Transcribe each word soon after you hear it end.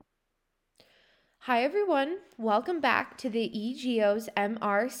Hi, everyone. Welcome back to the eGeo's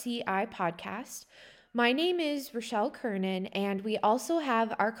MRCI podcast. My name is Rochelle Kernan, and we also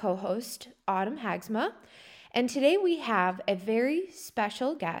have our co host, Autumn Hagsma. And today we have a very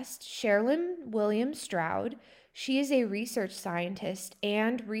special guest, Sherilyn Williams Stroud. She is a research scientist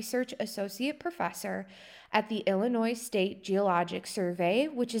and research associate professor at the Illinois State Geologic Survey,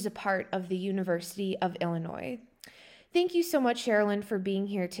 which is a part of the University of Illinois. Thank you so much, Sherilyn, for being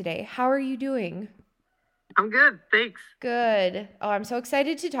here today. How are you doing? I'm good, thanks. Good. Oh, I'm so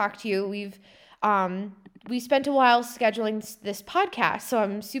excited to talk to you. We spent a while scheduling this podcast, so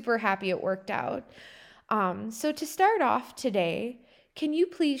I'm super happy it worked out. So to start off today, can you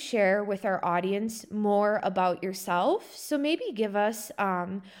please share with our audience more about yourself? So maybe give us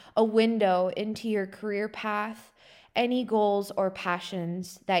a window into your career path, any goals or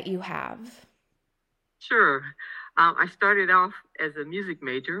passions that you have. Sure. I started off as a music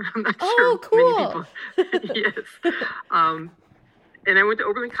major. I'm not sure Oh, many cool. people, yes. Um, and I went to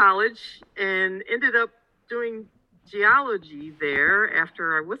Oberlin College and ended up doing geology there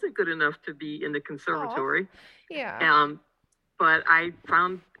after I wasn't good enough to be in the Oh, conservatory. yeah. Um, but I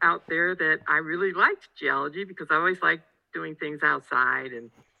found out there that I really liked geology because I always liked doing things outside,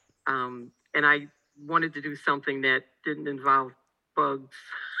 and I wanted to do something that didn't involve bugs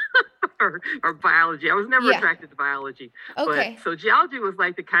or biology. I was never Yeah. attracted to biology, but Okay. so geology was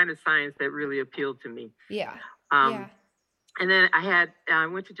like the kind of science that really appealed to me. Yeah. Um, Yeah. and then I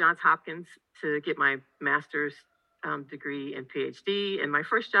went to Johns Hopkins to get my master's degree and PhD. And my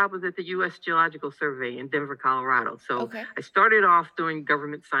first job was at the U.S. Geological Survey in Denver, Colorado. So Okay. I started off doing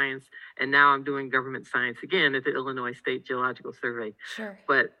government science, and now I'm doing government science again at the Illinois State Geological Survey. Sure.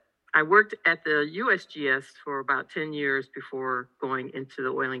 But I worked at the USGS for about 10 years before going into the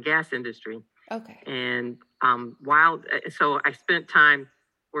oil and gas industry. Okay. And so I spent time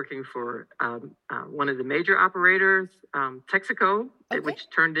working for one of the major operators, Texaco, Okay. which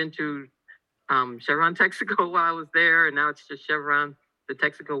turned into Chevron Texaco while I was there. And now it's just Chevron. The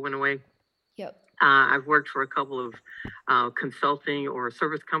Texaco went away. Yep. I've worked for a couple of consulting or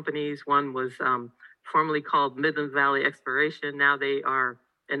service companies. One was formerly called Midland Valley Exploration. Now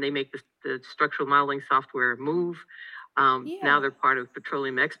and they make the structural modeling software Move. Now Yeah. they're part of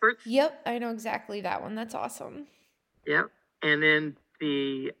Petroleum Experts. Yep. I know exactly that one. That's awesome. Yep. And then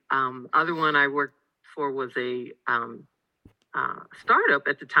the other one I worked for was a startup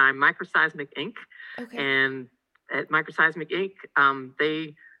at the time, Microseismic Inc. Okay. And at Microseismic Inc.,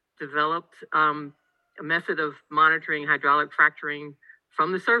 they developed a method of monitoring hydraulic fracturing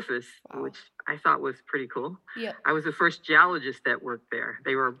from the surface, Wow. which I thought was pretty cool. Yep. I was the first geologist that worked there.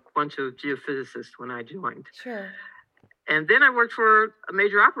 They were a bunch of geophysicists when I joined. Sure. And then I worked for a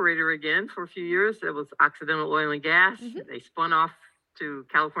major operator again for a few years. It was Occidental Oil and Gas. Mhm. They spun off to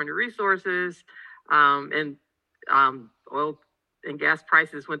California Resources, and oil and gas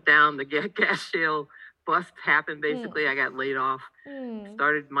prices went down. The gas shale bust happened. Basically, I got laid off.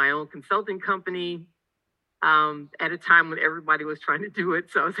 Started my own consulting company at a time when everybody was trying to do it.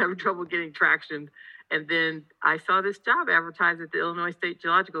 So I was having trouble getting traction. And then I saw this job advertised at the Illinois State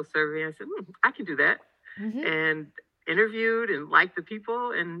Geological Survey. I said, I can do that. Mhm. And interviewed and liked the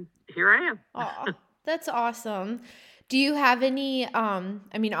people, and here I am. Aw, that's awesome. Do you have any I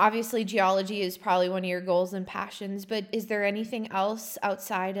mean, obviously geology is probably one of your goals and passions, but is there anything else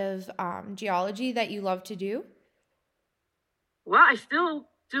outside of geology that you love to do? Well, I still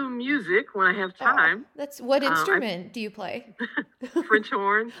do music when I have Oh, time. that's what I instrument do you play? French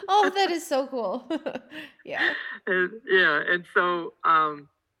horn. Oh, that is so cool. Yeah. Yeah, and so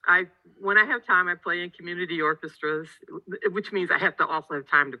I when I have time, I play in community orchestras, which means I have to also have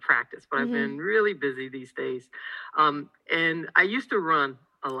time to practice. But I've been Mhm. really busy these days, and I used to run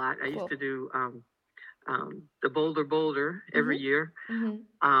a lot. I used Cool. to do the Boulder every Mhm. year.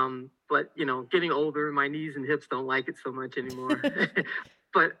 Mhm. But getting older, my knees and hips don't like it so much anymore.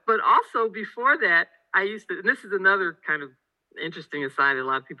 but also before that, I used to, and this is another kind of interesting aside that a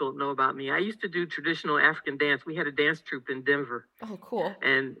lot of people don't know about me. I used to do traditional African dance. We had a dance troupe in Denver, Oh, cool.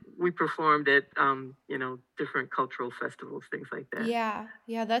 and we performed at different cultural festivals, things like that. Yeah.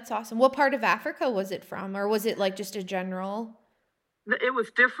 Yeah, that's awesome. What part of Africa was it from? Or was it like just a general? It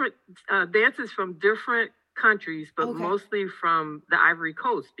was different dances from different countries, but Okay. mostly from the Ivory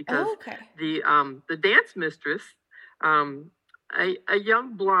Coast, because Oh, okay. the dance mistress, um, a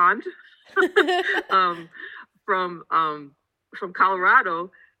young blonde um, from um, from Colorado,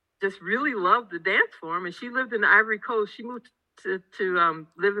 just really loved the dance form, and she lived in the Ivory Coast. She moved to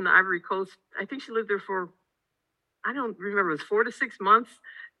live in the Ivory Coast. I think she lived there for, I don't remember, it was 4 to 6 months,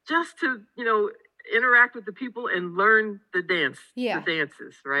 just to interact with the people and learn the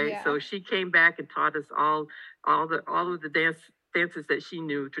dances, right? Yeah. So she came back and taught us all of the dances that she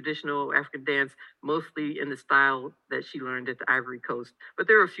knew, traditional African dance, mostly in the style that she learned at the Ivory Coast. But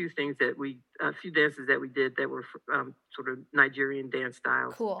there were a few dances that we did that were sort of Nigerian dance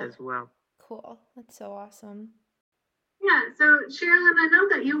styles as well. Cool. That's so awesome. Yeah. So Sherilyn, I know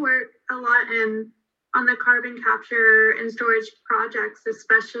that you work a lot on the carbon capture and storage projects,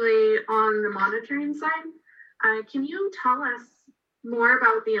 especially on the monitoring side. Can you tell us more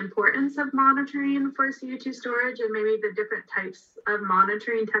about the importance of monitoring for CO2 storage and maybe the different types of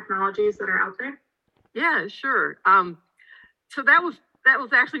monitoring technologies that are out there? Yeah, sure. So that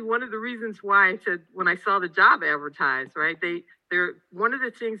was actually one of the reasons why I said when I saw the job advertised, right? They're one of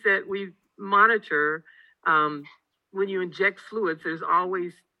the things that we monitor when you inject fluids. There's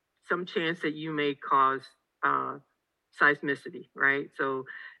always some chance that you may cause seismicity, right? So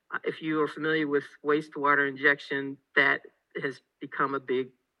if you are familiar with wastewater injection, that has become a big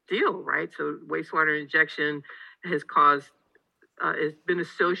deal, right? So wastewater injection has been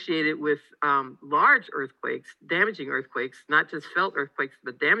associated with large earthquakes, damaging earthquakes, not just felt earthquakes,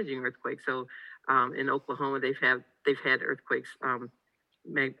 but damaging earthquakes. So in Oklahoma, they've had earthquakes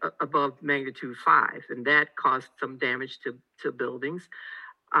above magnitude 5, and that caused some damage to buildings.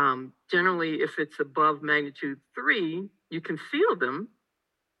 Generally, if it's above magnitude 3, you can feel them,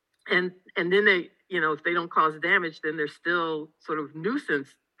 and then they, if they don't cause damage, then they're still sort of nuisance.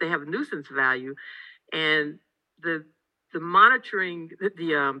 They have nuisance value, and the monitoring,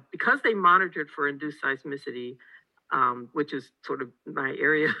 because they monitored for induced seismicity, which is sort of my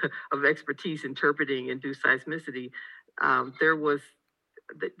area of expertise, interpreting induced seismicity.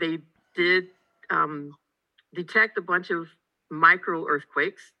 They did detect a bunch of micro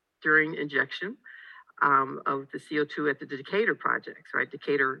earthquakes during injection of the CO2 at the Decatur projects, right?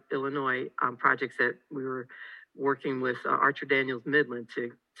 Decatur, Illinois projects that we were working with Archer Daniels Midland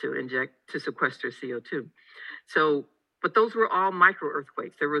to sequester CO2. So, but those were all micro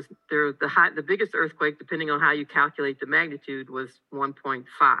earthquakes. The biggest earthquake, depending on how you calculate the magnitude, was 1.5,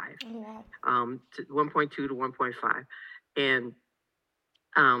 to 1.2 to 1.5, and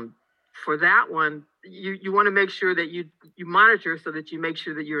for that one, you want to make sure that you monitor so that you make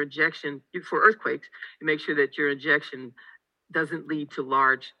sure that your injection for earthquakes, you make sure that your injection doesn't lead to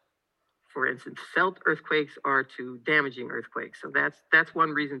large, for instance, felt earthquakes or to damaging earthquakes. So that's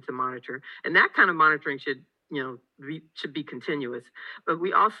one reason to monitor, and that kind of monitoring should be continuous. But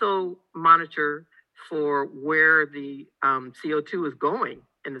we also monitor for where the CO2 is going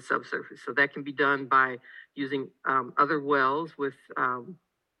in the subsurface. So that can be done by using other wells with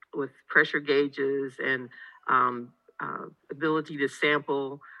pressure gauges and ability to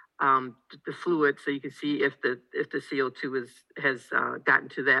sample the fluid, so you can see if the CO2 has gotten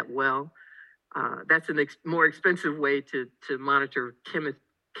to that well. That's a more expensive way to monitor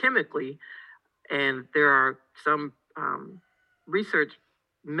chemically, and there are some research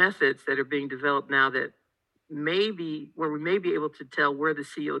methods that are being developed now that where we may be able to tell where the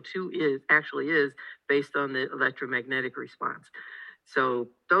CO2 actually is based on the electromagnetic response. So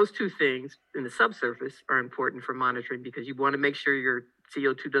those two things in the subsurface are important for monitoring, because you want to make sure your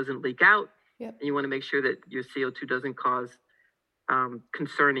CO2 doesn't leak out. Yep. And you want to make sure that your CO2 doesn't cause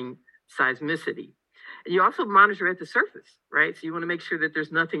concerning seismicity. And you also monitor at the surface, right? So you want to make sure that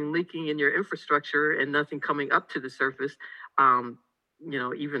there's nothing leaking in your infrastructure and nothing coming up to the surface.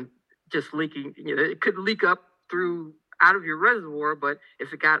 Even just leaking, it could leak up out of your reservoir, but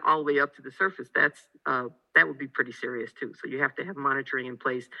if it got all the way up to the surface, that would be pretty serious too. So you have to have monitoring in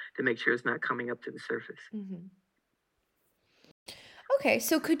place to make sure it's not coming up to the surface. Mm-hmm. Okay,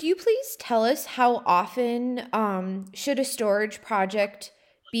 so could you please tell us how often should a storage project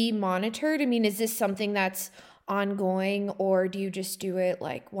be monitored? I mean, is this something that's ongoing, or do you just do it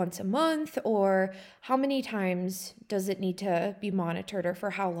like once a month, or how many times does it need to be monitored, or for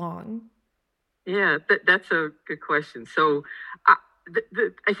how long? Yeah, that's a good question. So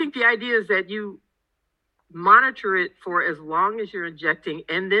I think the idea is that you monitor it for as long as you're injecting,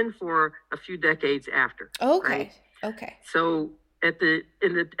 and then for a few decades after. Okay. Right? Okay. So at the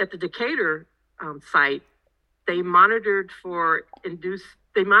Decatur site, they monitored for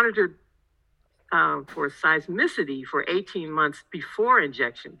seismicity for 18 months before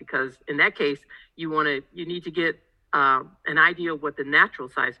injection, because in that case you need to get an idea of what the natural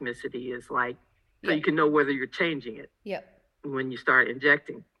seismicity is like, so you can know whether you're changing it. Yep. When you start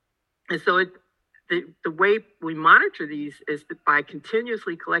injecting. And so the way we monitor these is by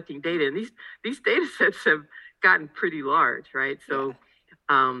continuously collecting data, and these data sets have gotten pretty large, right? So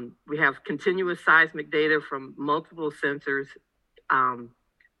we have continuous seismic data from multiple sensors,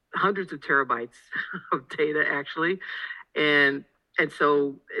 hundreds of terabytes of data actually, and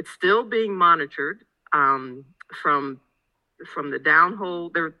so it's still being monitored from the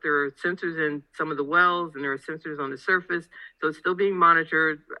downhole. There are sensors in some of the wells, and there are sensors on the surface, so it's still being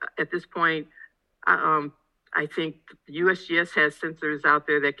monitored at this point. I think the USGS has sensors out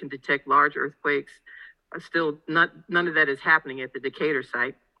there that can detect large earthquakes. Still, none of that is happening at the Decatur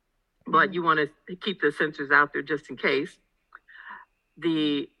site, but you want to keep the sensors out there just in case.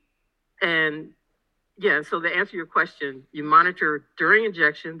 So to answer your question, you monitor during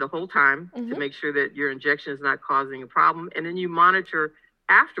injection the whole time to make sure that your injection is not causing a problem. And then you monitor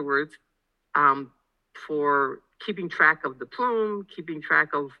afterwards for keeping track of the plume, keeping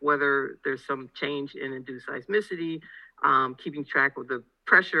track of whether there's some change in induced seismicity, keeping track of the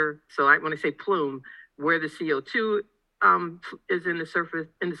pressure. So when I say plume, where the CO2 is in the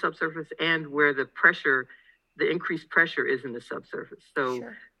subsurface, and where the pressure, the increased pressure is in the subsurface. So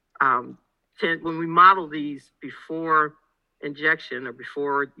when we model these before injection or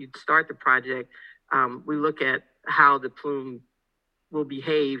before you start the project, we look at how the plume will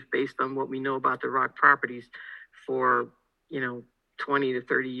behave based on what we know about the rock properties for 20 to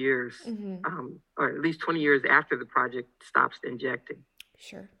 30 years, or at least 20 years after the project stops injecting.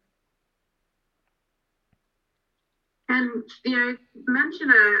 Sure. And you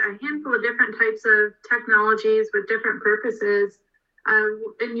mentioned a handful of different types of technologies with different purposes.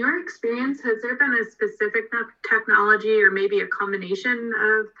 In your experience, has there been a specific technology or maybe a combination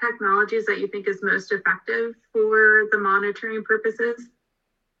of technologies that you think is most effective for the monitoring purposes?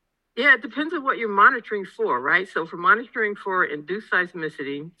 Yeah, it depends on what you're monitoring for, right? So for monitoring for induced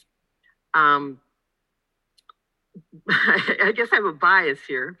seismicity, I guess I have a bias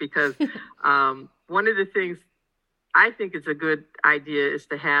here because one of the things I think is a good idea is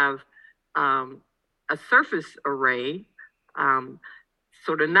to have a surface array.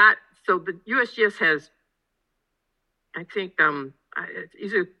 So the USGS has, I think, it's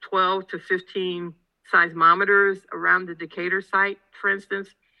either 12 to 15 seismometers around the Decatur site, for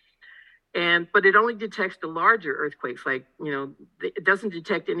instance. But it only detects the larger earthquakes, it doesn't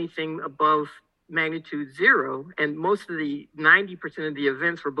detect anything above magnitude 0. And most of the 90% of the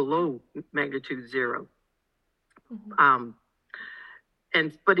events were below magnitude 0.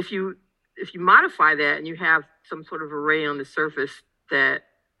 But if you modify that and you have some sort of array on the surface that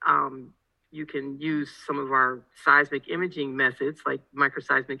you can use some of our seismic imaging methods like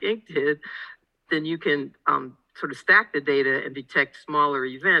Microseismic Inc. did, then you can sort of stack the data and detect smaller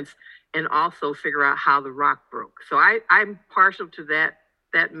events and also figure out how the rock broke. So I'm partial to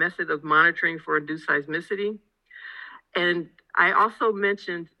that method of monitoring for induced seismicity. And I also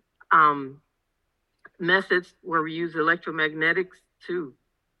mentioned methods where we use electromagnetics to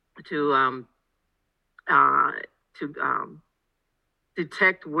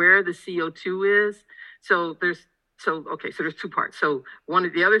detect where the CO2 is. So there's two parts. So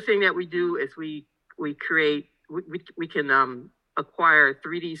the other thing that we do is we can acquire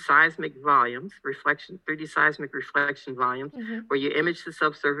 3D seismic volumes, 3D seismic reflection volumes, where you image the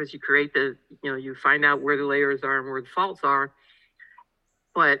subsurface, you create you find out where the layers are and where the faults are.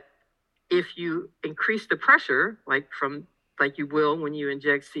 But if you increase the pressure, like you will when you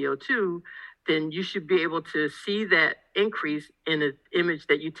inject CO2, then you should be able to see that increase in an image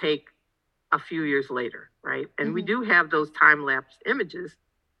that you take a few years later, right? And we do have those time-lapse images.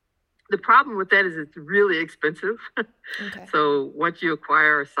 The problem with that is it's really expensive. Okay. So once you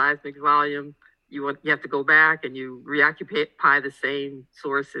acquire a seismic volume, you have to go back and you reoccupy the same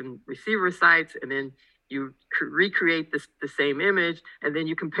source and receiver sites, and then you recreate the same image, and then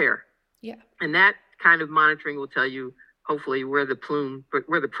you compare. Yeah. And that kind of monitoring will tell you, hopefully, where the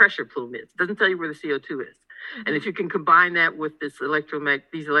pressure plume is. It doesn't tell you where the CO2 is. And if you can combine that with these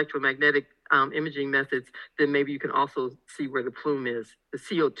electromagnetic imaging methods, then maybe you can also see where the plume is, the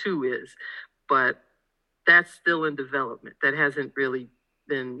CO2 is. But that's still in development. That hasn't really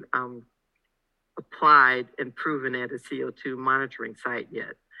been applied and proven at a CO2 monitoring site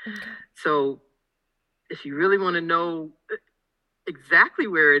yet. Okay. So if you really want to know exactly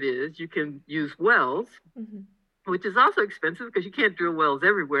where it is, you can use wells, which is also expensive because you can't drill wells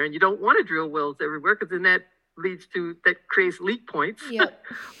everywhere, and you don't want to drill wells everywhere because then that creates leak points. Yep.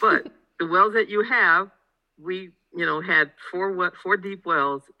 But the wells that you have, we had four deep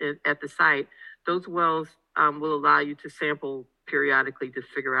wells at the site. Those wells will allow you to sample periodically to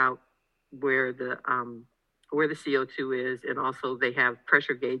figure out where the CO2 is, and also they have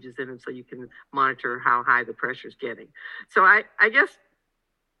pressure gauges in them so you can monitor how high the pressure is getting. So I guess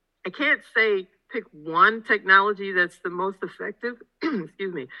I can't say pick one technology that's the most effective.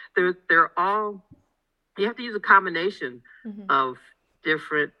 Excuse me. They're all, you have to use a combination of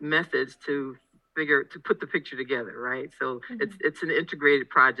different methods to put the picture together, right? So it's an integrated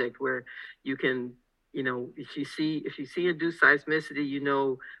project where you can, if you see induced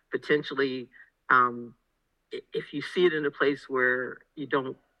seismicity, potentially, if you see it in a place where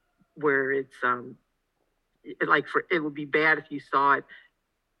it's it would be bad if you saw it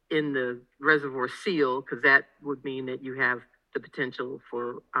in the reservoir seal, because that would mean that you have the potential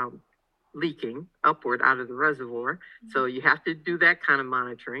for leaking upward out of the reservoir. So you have to do that kind of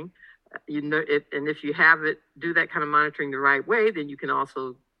monitoring. And if you do that kind of monitoring the right way, then you can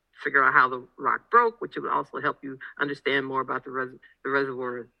also figure out how the rock broke, which would also help you understand more about the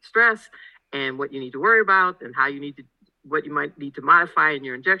reservoir stress and what you need to worry about and what you might need to modify in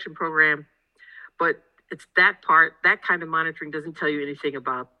your injection program. But it's that part, that kind of monitoring doesn't tell you anything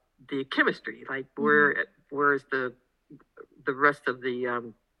about the chemistry, like where's the rest of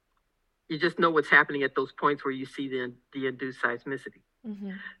the, you just know what's happening at those points where you see the induced seismicity.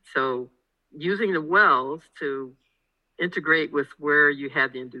 So using the wells to integrate with where you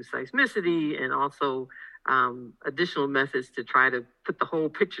had the induced seismicity, and also additional methods to try to put the whole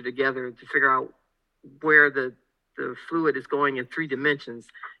picture together to figure out where the fluid is going in 3 dimensions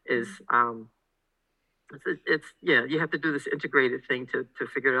is, you have to do this integrated thing to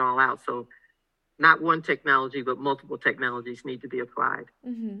figure it all out. So not one technology, but multiple technologies need to be applied.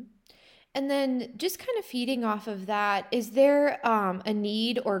 And then just kind of feeding off of that, is there a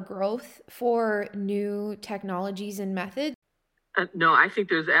need or growth for new technologies and methods? No, I think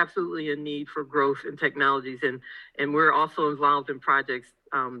there's absolutely a need for growth in technologies, and we're also involved in projects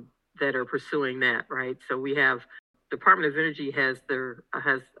that are pursuing that, right? So we have Department of Energy has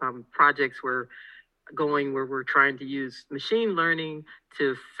projects where we're trying to use machine learning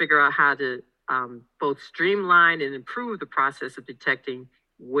to figure out how to both streamline and improve the process of detecting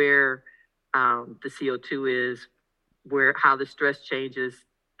where the CO2 is, how the stress changes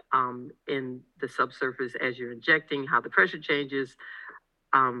in the subsurface as you're injecting, how the pressure changes,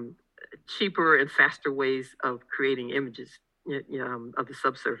 cheaper and faster ways of creating images of the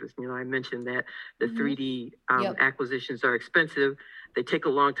subsurface. I mentioned that the 3D acquisitions are expensive. They take a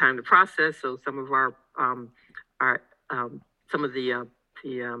long time to process. So some of some of the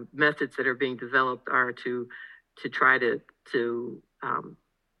methods that are being developed are to try to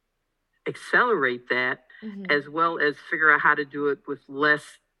accelerate that, as well as figure out how to do it with less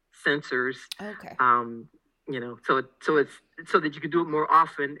sensors. Okay. So it's so that you can do it more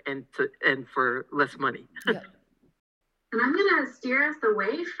often and for less money. Yep. And I'm going to steer us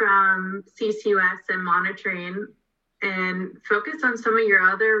away from CCUS and monitoring and focus on some of your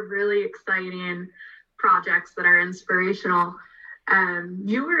other really exciting projects that are inspirational.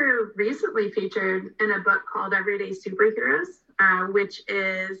 You were recently featured in a book called Everyday Superheroes, which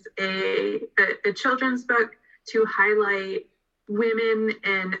is a children's book to highlight women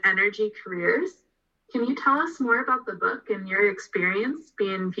in energy careers. Can you tell us more about the book and your experience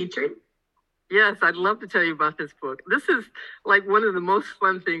being featured? Yes, I'd love to tell you about this book. This is like one of the most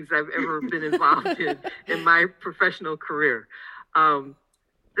fun things I've ever been involved in my professional career.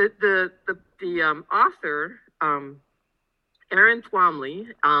 The author, Erin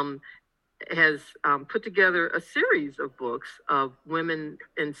Twomley, has put together a series of books of women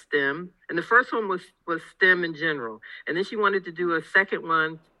in STEM. And the first one was STEM in general. And then she wanted to do a second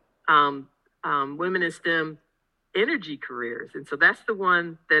one, Women in STEM Energy Careers. And so that's the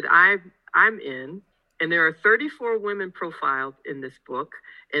one that I'm in. And there are 34 women profiled in this book,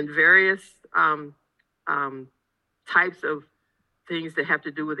 and various types of things that have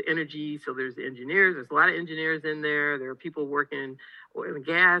to do with energy. So there's engineers, there's a lot of engineers in there. There are people working in oil and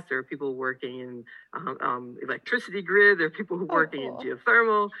gas. There are people working in electricity grid. There are people who are working in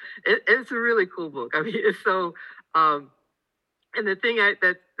geothermal. It's a really cool book. I mean, it's so, and the thing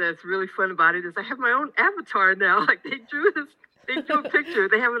that's really fun about it is I have my own avatar now. Like they drew a picture.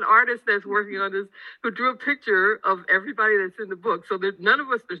 They have an artist that's working on this who drew a picture of everybody that's in the book. So there's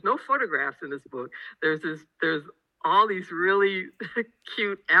no photographs in this book. There's all these really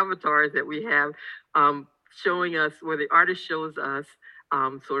cute avatars that we have showing us, where the artist shows us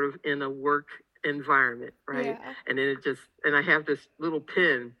sort of in a work environment, right? Yeah. And then and I have this little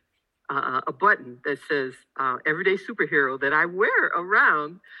pin, a button that says Everyday Superhero that I wear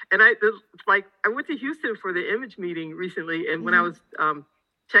around. And I went to Houston for the image meeting recently, and when I was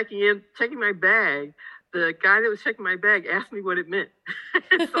checking my bag, the guy that was checking my bag asked me what it meant.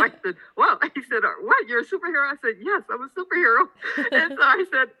 So I said, well, he said, what, you're a superhero? I said, yes, I'm a superhero. And so I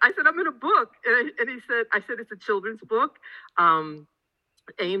said, I'm in a book. And he said, it's a children's book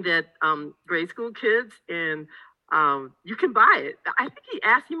aimed at grade school kids. And you can buy it. I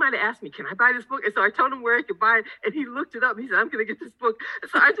think he might have asked me, can I buy this book? And so I told him where I could buy it, and he looked it up. He said, I'm going to get this book.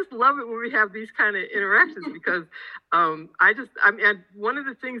 So I just love it when we have these kind of interactions because one of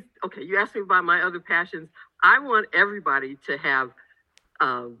the things, okay, you asked me about my other passions. I want everybody to have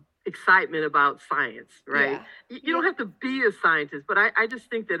excitement about science, right? Yeah. You don't have to be a scientist, but I just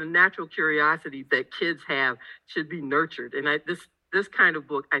think that a natural curiosity that kids have should be nurtured. And this kind of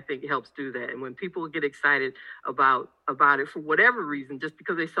book, I think, helps do that. And when people get excited about it for whatever reason, just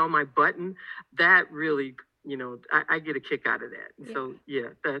because they saw my button, that really, I get a kick out of that. And so,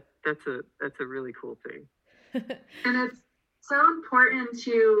 that's a really cool thing. And it's so important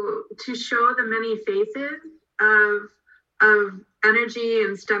to show the many faces of energy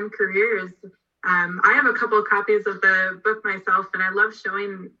and STEM careers. I have a couple of copies of the book myself, and I love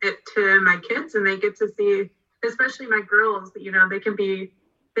showing it to my kids, and they get to see, especially my girls,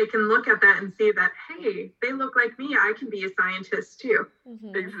 they can look at that and see that, hey, they look like me. I can be a scientist too.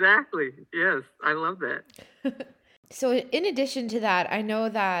 Mm-hmm. Exactly. Yes. I love that. So in addition to that, I know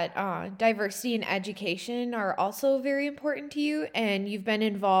that diversity and education are also very important to you, and you've been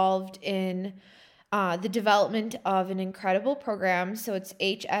involved in the development of an incredible program. So it's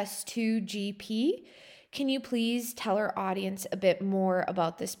HS2GP. Can you please tell our audience a bit more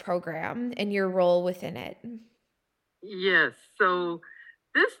about this program and your role within it? Yes. So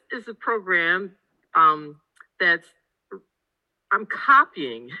this is a program that's I'm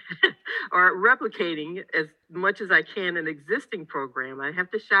copying or replicating as much as I can an existing program. I have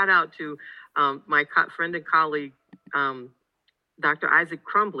to shout out to my friend and colleague, Dr. Isaac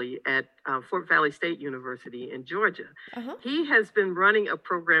Crumbly at Fort Valley State University in Georgia. Uh-huh. He has been running a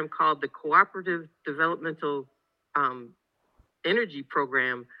program called the Cooperative Developmental Energy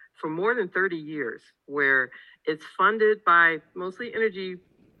Program for more than 30 years, where it's funded by mostly energy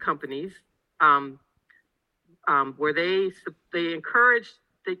companies, where they encourage,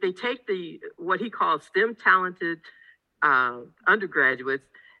 they take what he calls STEM talented undergraduates,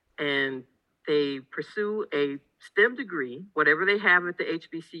 and they pursue a STEM degree, whatever they have at the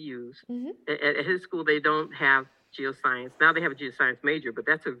HBCUs. Mm-hmm. At his school, they don't have geoscience. Now they have a geoscience major, but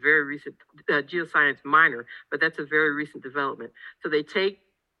that's a very recent geoscience minor, but that's a very recent development. So they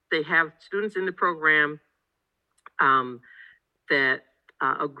have students in the program that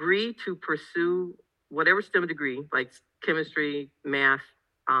agree to pursue whatever STEM degree, like chemistry, math,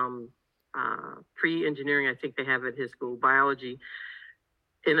 pre-engineering, I think they have at his school, biology,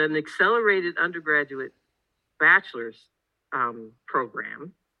 in an accelerated undergraduate bachelor's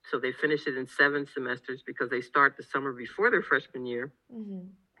program. So they finish it in 7 semesters because they start the summer before their freshman year. Mm-hmm.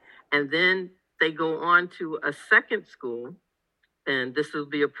 And then they go on to a second school, and this will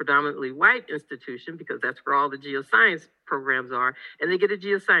be a predominantly white institution because that's where all the geoscience programs are, and they get a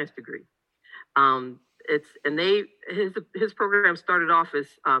geoscience degree. His program started off as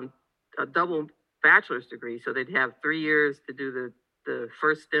a double bachelor's degree, so they'd have 3 years to do the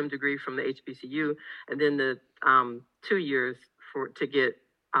first STEM degree from the HBCU, and then the 2 years to get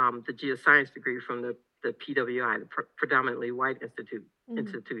the geoscience degree from the PWI, the predominantly white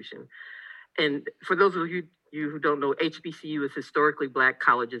institution. And for those of you who don't know, HBCU is historically Black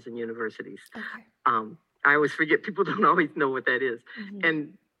colleges and universities. Okay. I always forget, people don't always know what that is. Mm-hmm.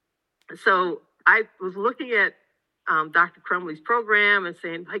 And so I was looking at Dr. Crumbly's program and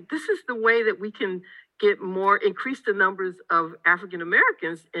saying, like, this is the way that we can increase the numbers of African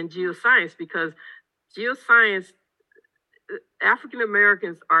Americans in geoscience, because geoscience, African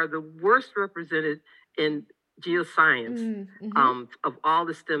Americans are the worst represented in geoscience of all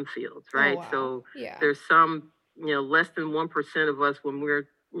the STEM fields, right? Oh, wow. So there's some, less than 1% of us when we're,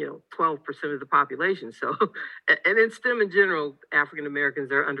 12% of the population. So, and in STEM in general, African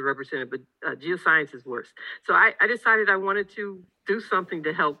Americans are underrepresented, but geoscience is worse. So I decided I wanted to do something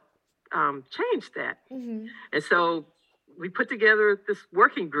to help change that. Mm-hmm. And so we put together this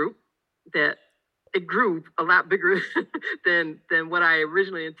working group that it grew a lot bigger than what I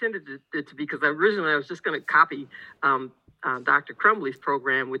originally intended it to be, because originally I was just going to copy Dr. Crumbly's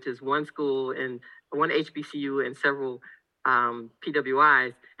program, which is one school and one HBCU and several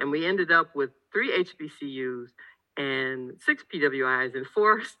PWIs. And we ended up with 3 HBCUs and 6 PWIs and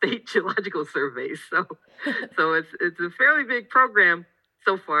 4 state geological surveys. So it's a fairly big program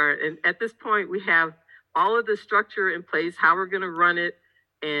so far. And at this point, we have all of the structure in place, how we're going to run it,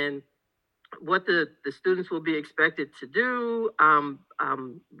 and what the students will be expected to do,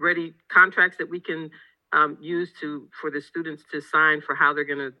 ready contracts that we can use for the students to sign for how they're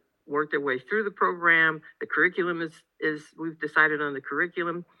going to work their way through the program. The curriculum is we've decided on the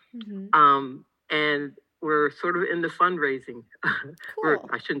curriculum. Mm-hmm. And we're sort of in the fundraising. Cool.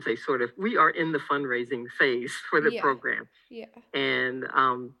 I shouldn't say sort of. We are in the fundraising phase for the program. Yeah. And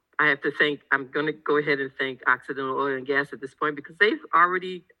I have to thank. I'm going to go ahead and thank Occidental Oil and Gas at this point because they've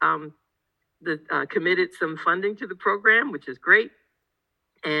already committed some funding to the program, which is great.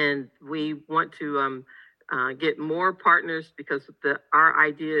 And we want to get more partners because our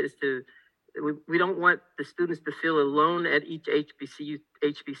idea is we don't want the students to feel alone at each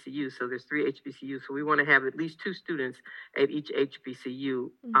HBCU. So there's 3 HBCUs. So we want to have at least 2 students at each HBCU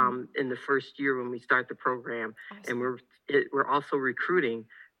in the first year when we start the program. Awesome. And we're also recruiting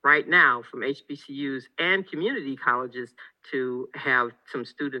right now from HBCUs and community colleges to have some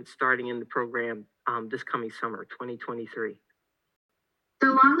students starting in the program this coming summer, 2023. So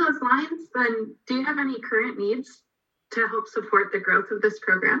along those lines, then, do you have any current needs to help support the growth of this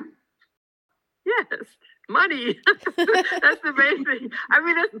program? Yes, money. That's the main thing. I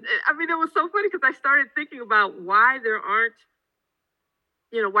mean, it was so funny because I started thinking about why there's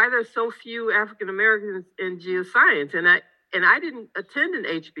so few African Americans in geoscience, and I didn't attend an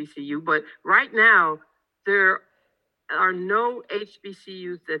HBCU, but right now there are no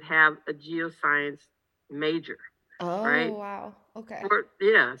HBCUs that have a geoscience major. Oh, right? Wow. Okay.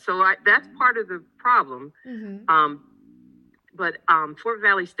 So that's part of the problem. But Fort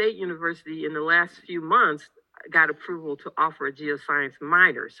Valley State University in the last few months got approval to offer a geoscience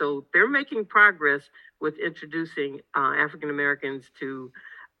minor. So they're making progress with introducing African Americans to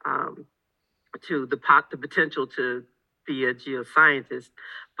the potential to be a geoscientist.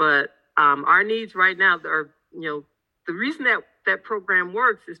 But our needs right now are, the reason that program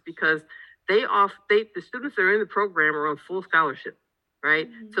works is because the students that are in the program are on full scholarship, right?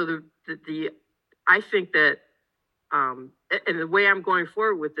 So I think that, and the way I'm going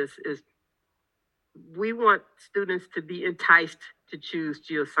forward with this is we want students to be enticed to choose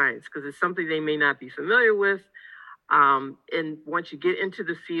geoscience because it's something they may not be familiar with. And once you get into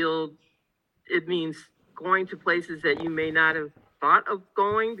the field, it means going to places that you may not have thought of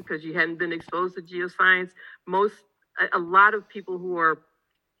going because you hadn't been exposed to geoscience. A lot of people who are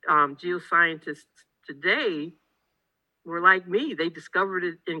geoscientists today were like me. They discovered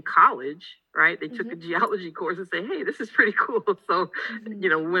it in college, right? They took a geology course and say, hey, this is pretty cool. So,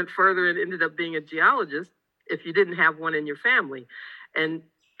 went further and ended up being a geologist if you didn't have one in your family. And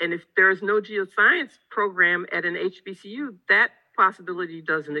if there's no geoscience program at an HBCU, that possibility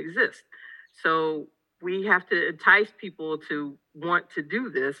doesn't exist. So we have to entice people to want to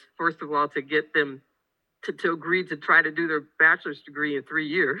do this, first of all, to get them to agree to try to do their bachelor's degree in 3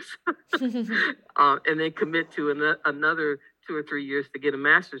 years, and then commit to another 2 or 3 years to get a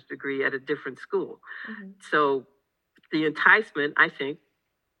master's degree at a different school. So the enticement, I think,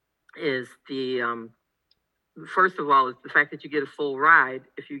 is first of all, is the fact that you get a full ride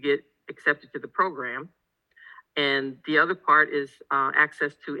if you get accepted to the program. And the other part is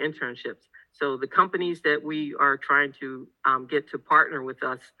access to internships. So the companies that we are trying to get to partner with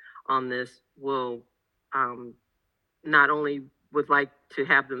us on this will not only would like to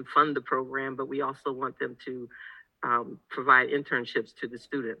have them fund the program, but we also want them to provide internships to the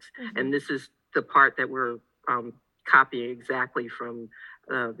students. And this is the part that we're copying exactly from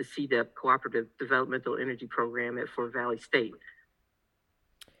the CDEP, Cooperative Developmental Energy Program at Fort Valley State.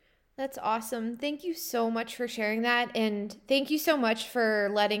 That's awesome. Thank you so much for sharing that. And thank you so much for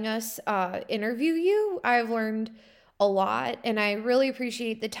letting us interview you. I've learned a lot, and I really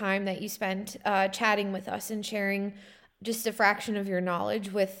appreciate the time that you spent chatting with us and sharing just a fraction of your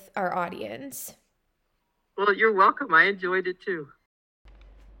knowledge with our audience. Well, you're welcome. I enjoyed it too.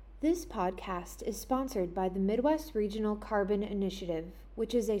 This podcast is sponsored by the Midwest Regional Carbon Initiative,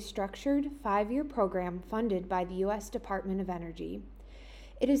 which is a structured 5-year program funded by the U.S. Department of Energy.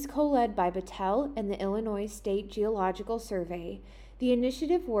 It is co-led by Battelle and the Illinois State Geological Survey. The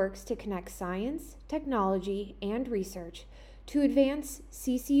initiative works to connect science, technology, and research to advance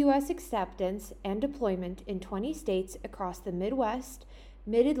CCUS acceptance and deployment in 20 states across the Midwest,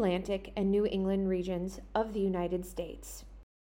 Mid-Atlantic, and New England regions of the United States.